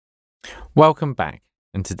Welcome back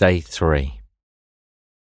into day 3.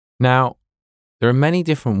 Now, there are many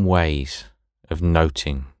different ways of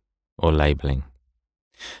noting or labeling.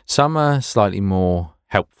 Some are slightly more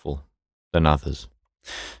helpful than others.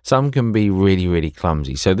 Some can be really, really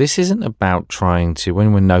clumsy. So this isn't about trying to,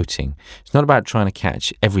 when we're noting, it's not about trying to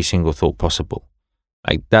catch every single thought possible.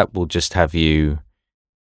 Like that will just have you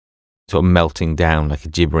sort of melting down like a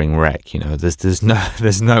gibbering wreck. There's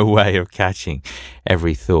no way of catching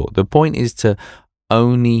every thought. The point is to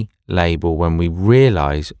only label when we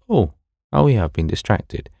realize, oh yeah, I've been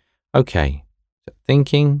distracted. Okay,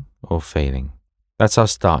 thinking or feeling. That's our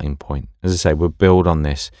starting point. As I say, we'll build on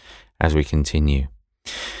this as we continue.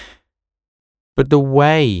 But the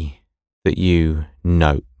way that you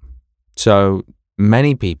note, so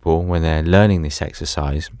many people, when they're learning this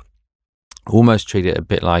exercise, almost treat it a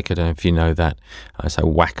bit like, I don't know if you know that, it's a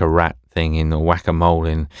whack-a-rat thing or whack-a-mole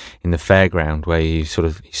in the fairground, where you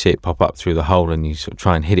see it pop up through the hole and you sort of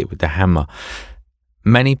try and hit it with the hammer.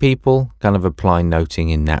 Many people kind of apply noting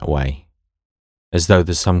in that way, as though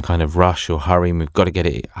there's some kind of rush or hurry and we've got to get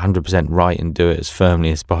it 100% right and do it as firmly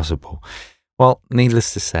as possible. Well,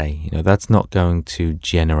 needless to say, that's not going to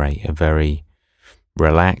generate a very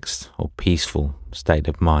relaxed or peaceful state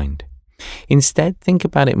of mind. Instead, think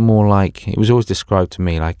about it more like, it was always described to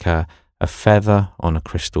me like a feather on a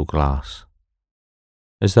crystal glass.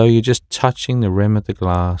 As though you're just touching the rim of the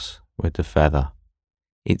glass with the feather.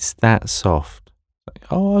 It's that soft. Like,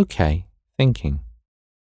 oh, okay, thinking.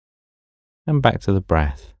 And back to the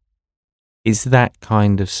breath. It's that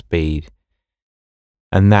kind of speed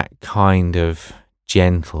and that kind of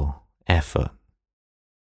gentle effort.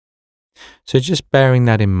 So just bearing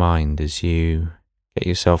that in mind as you get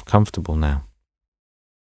yourself comfortable now.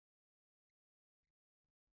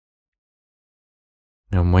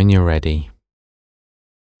 And when you're ready,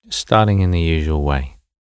 just starting in the usual way.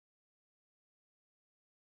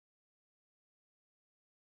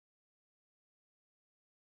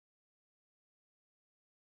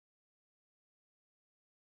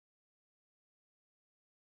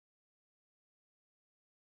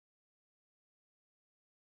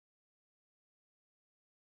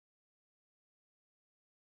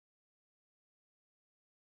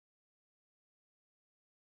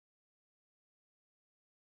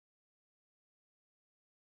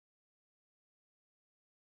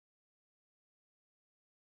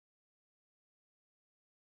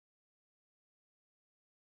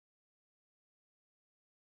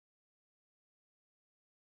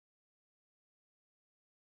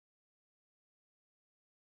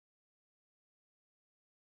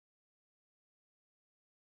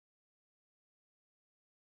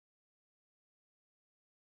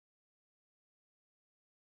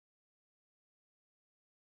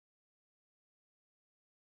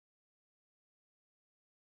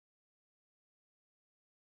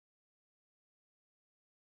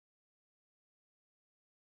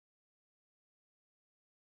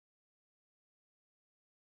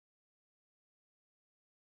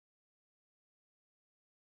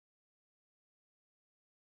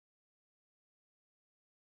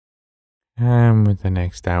 And with the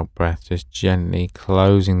next out breath, just gently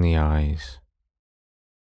closing the eyes.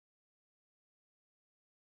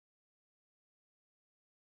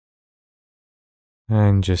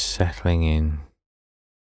 And just settling in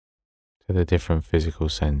to the different physical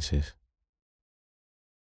senses.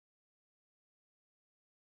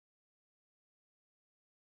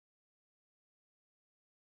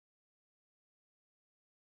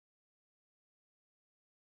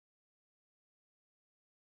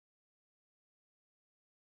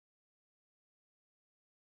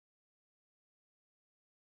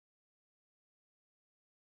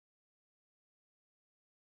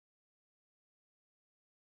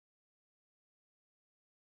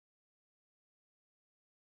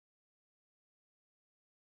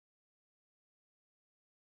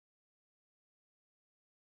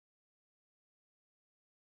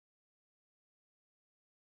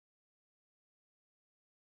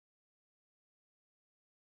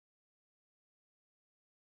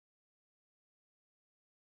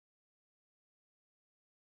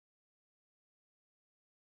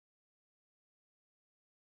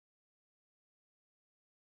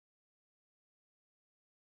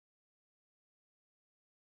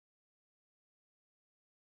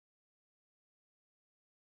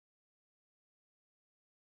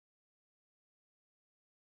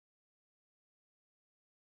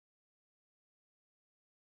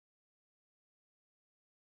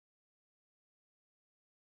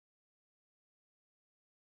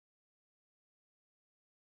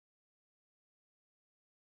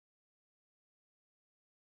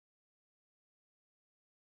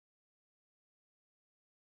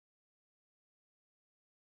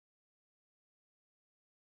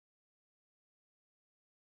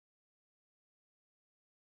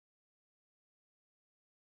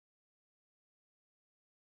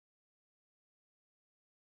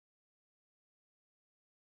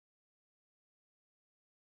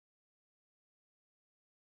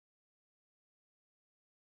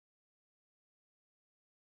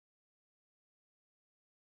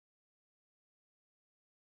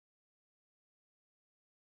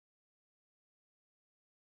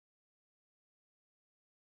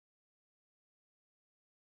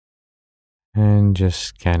 And just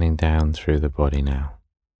scanning down through the body now.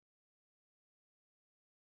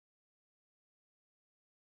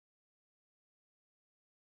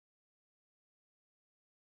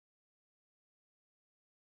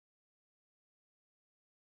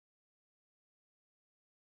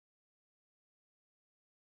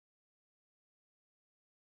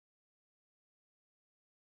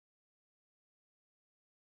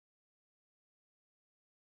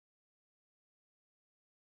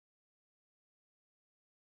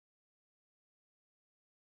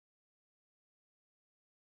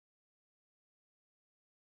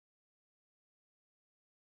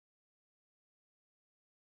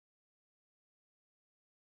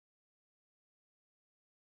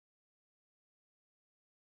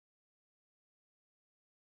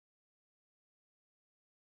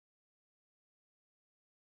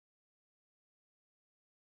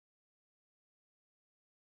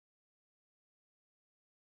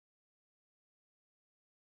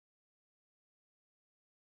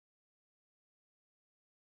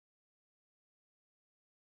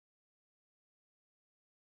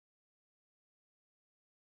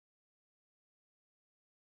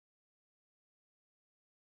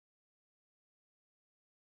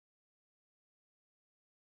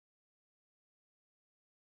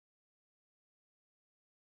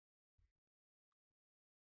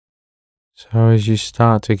 So as you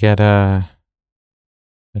start to get a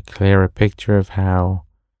clearer picture of how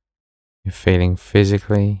you're feeling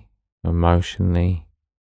physically, emotionally,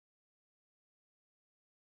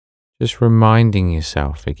 just reminding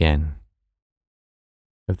yourself again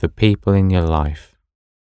of the people in your life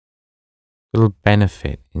that will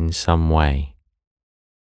benefit in some way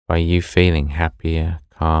by you feeling happier,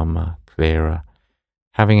 calmer, clearer,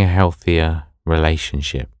 having a healthier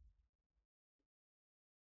relationship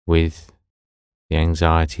with the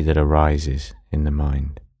anxiety that arises in the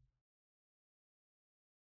mind.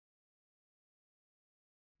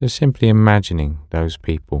 Just simply imagining those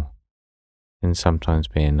people can sometimes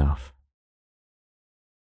be enough.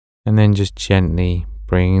 And then just gently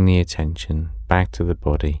bringing the attention back to the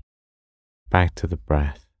body, back to the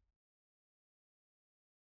breath.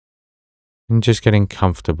 And just getting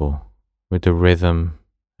comfortable with the rhythm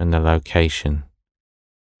and the location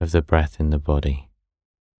of the breath in the body.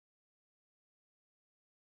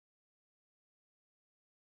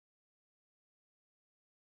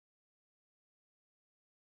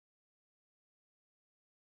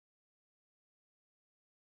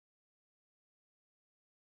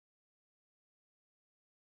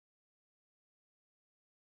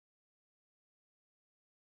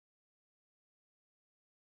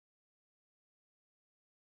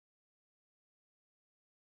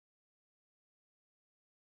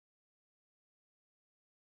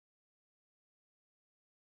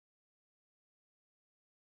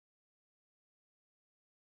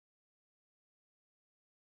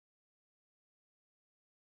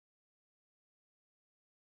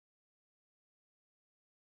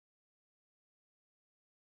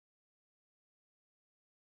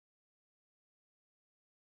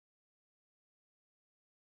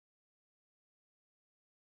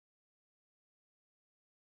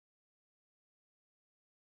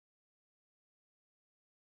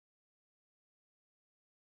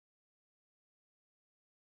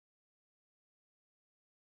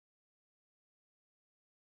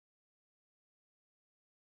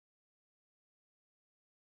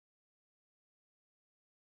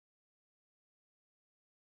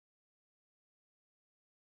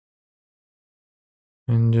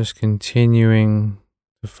 And just continuing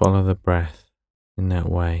to follow the breath in that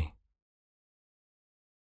way.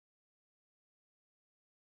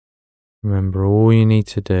 Remember, all you need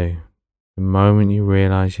to do, the moment you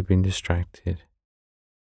realize you've been distracted,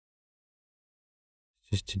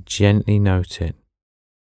 is just to gently note it.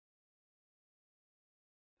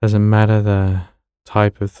 Doesn't matter the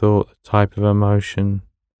type of thought, the type of emotion,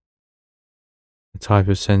 the type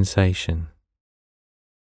of sensation.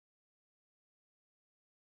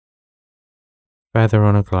 Feather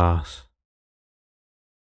on a glass.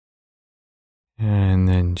 And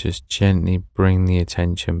then just gently bring the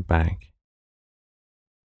attention back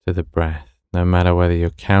to the breath, no matter whether you're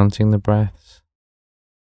counting the breaths,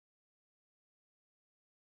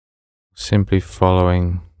 simply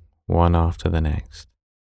following one after the next.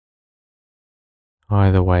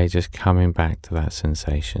 Either way, just coming back to that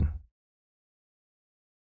sensation.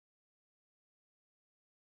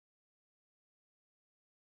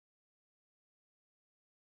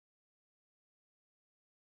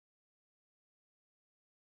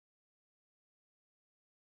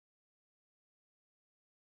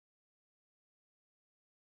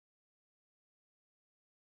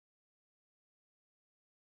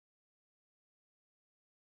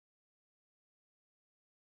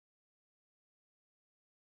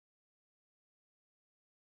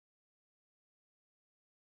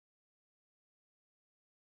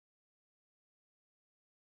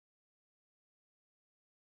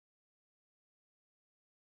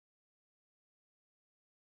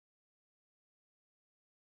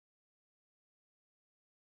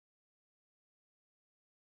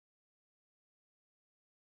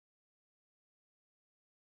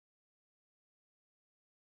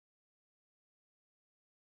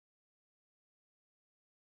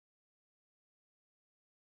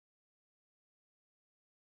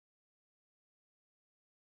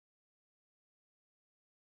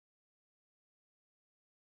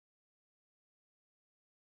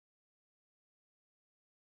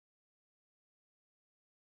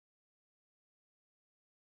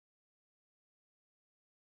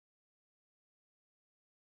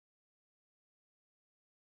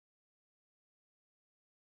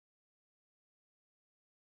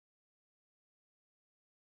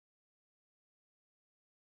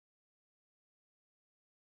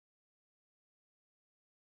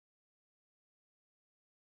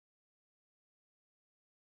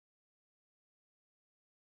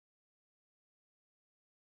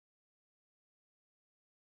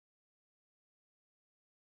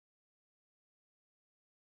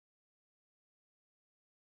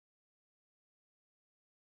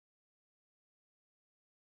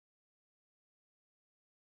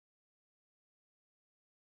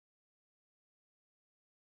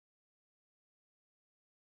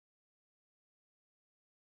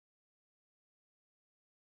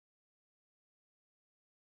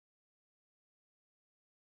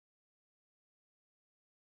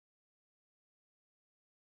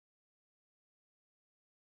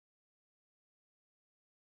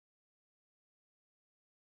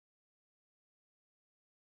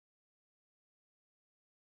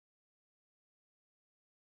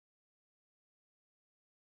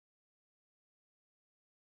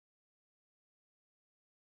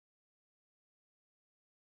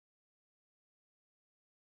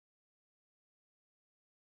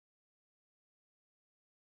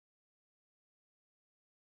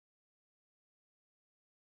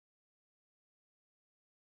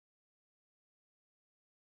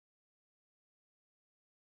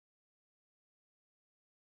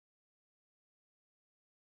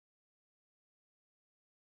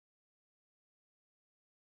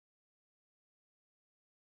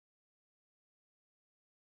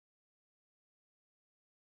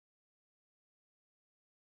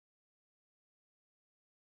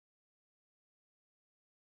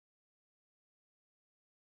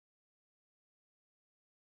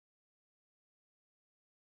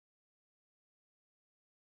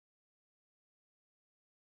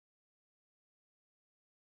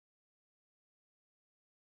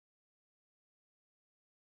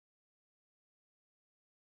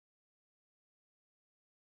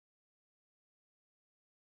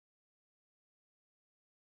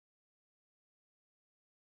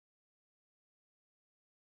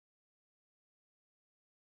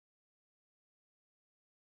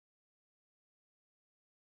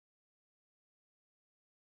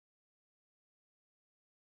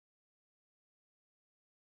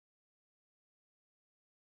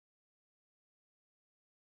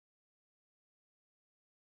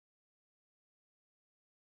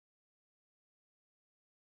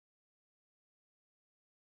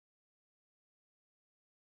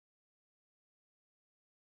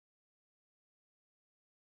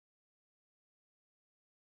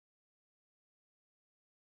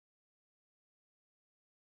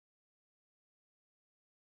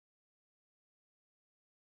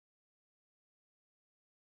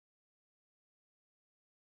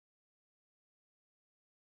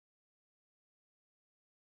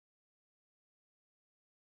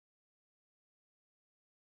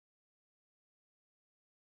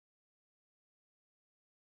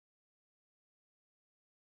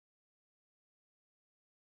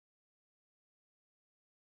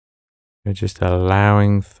 You're just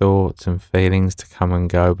allowing thoughts and feelings to come and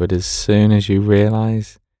go, but as soon as you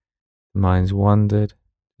realize the mind's wandered,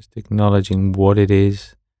 just acknowledging what it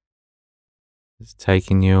is that's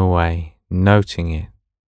taking you away, noting it,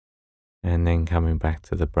 and then coming back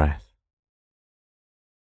to the breath.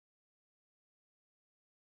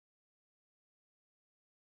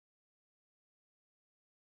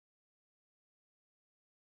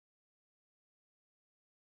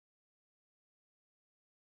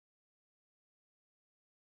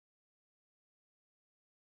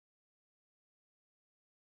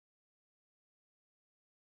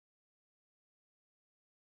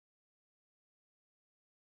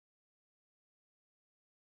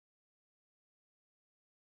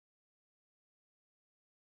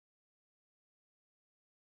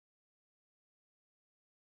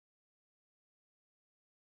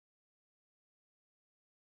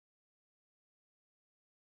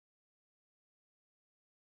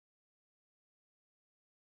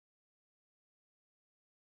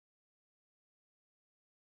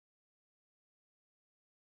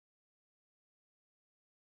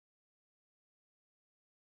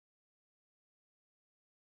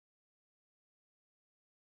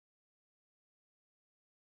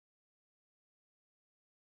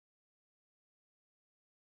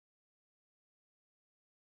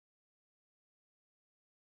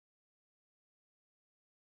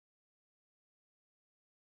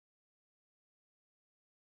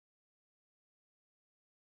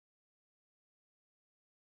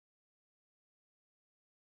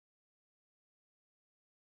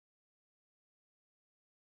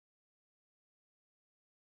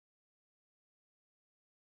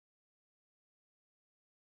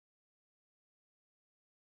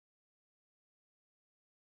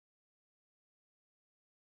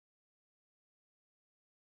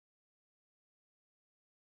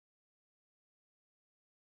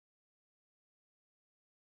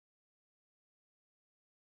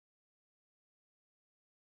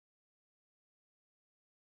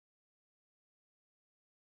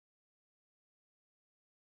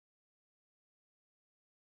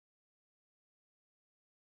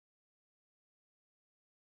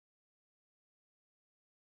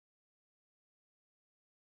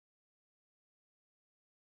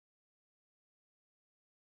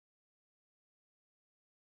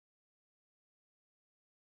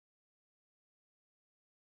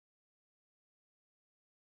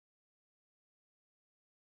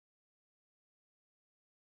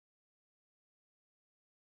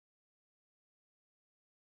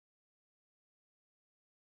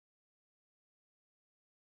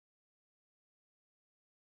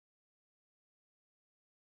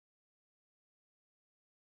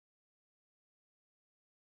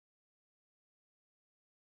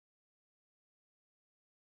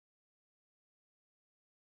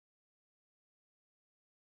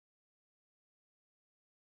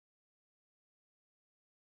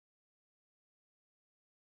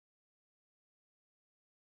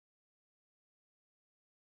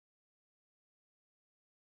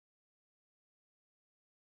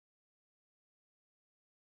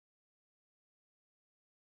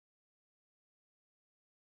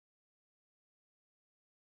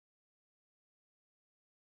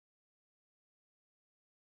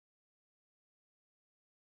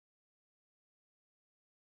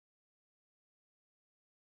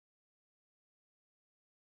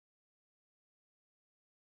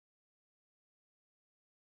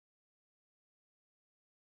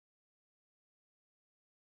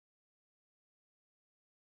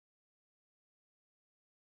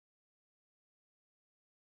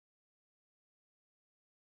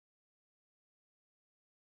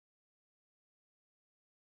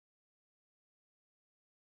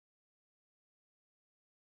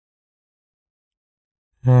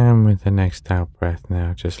 And with the next out breath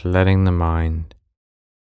now, just letting the mind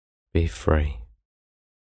be free.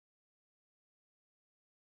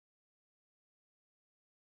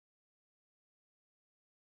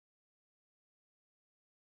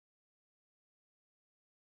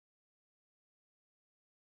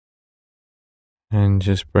 And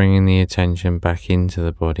just bringing the attention back into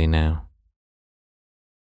the body now.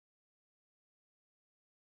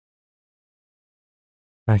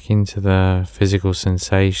 Back into the physical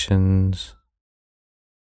sensations.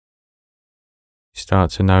 You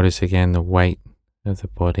start to notice again the weight of the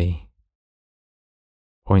body,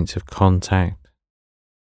 points of contact,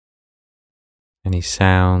 any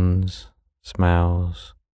sounds,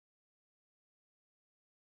 smells.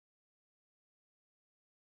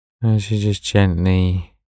 As you just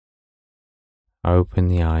gently open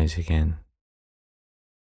the eyes again.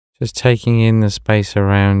 Just taking in the space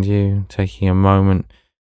around you, taking a moment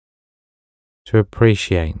to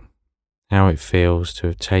appreciate how it feels to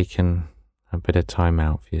have taken a bit of time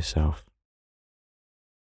out for yourself.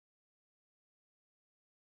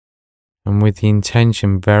 And with the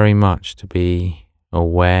intention very much to be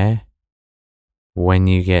aware when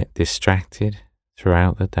you get distracted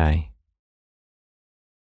throughout the day.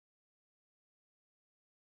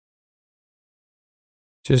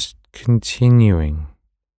 Just continuing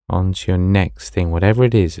on to your next thing, whatever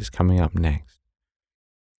it is that's coming up next,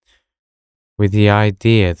 with the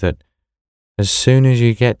idea that as soon as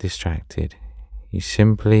you get distracted, you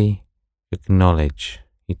simply acknowledge,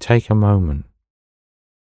 you take a moment,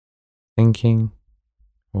 thinking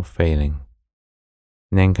or feeling,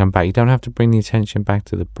 and then come back. You don't have to bring the attention back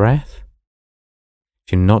to the breath.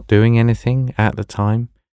 If you're not doing anything at the time,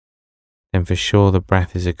 then for sure the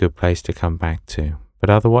breath is a good place to come back to. But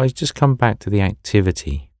otherwise, just come back to the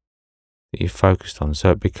activity that you're focused on.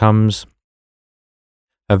 So it becomes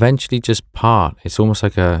eventually just part. It's almost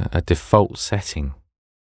like a default setting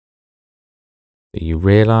that you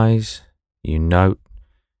realize, you note,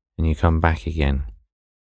 and you come back again.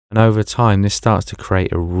 And over time, this starts to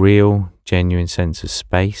create a real, genuine sense of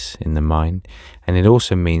space in the mind. And it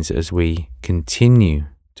also means that as we continue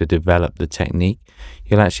to develop the technique,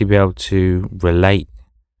 you'll actually be able to relate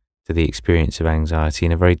to the experience of anxiety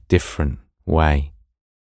in a very different way.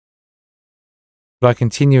 But I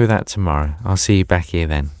continue with that tomorrow. I'll see you back here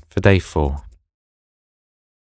then for day 4.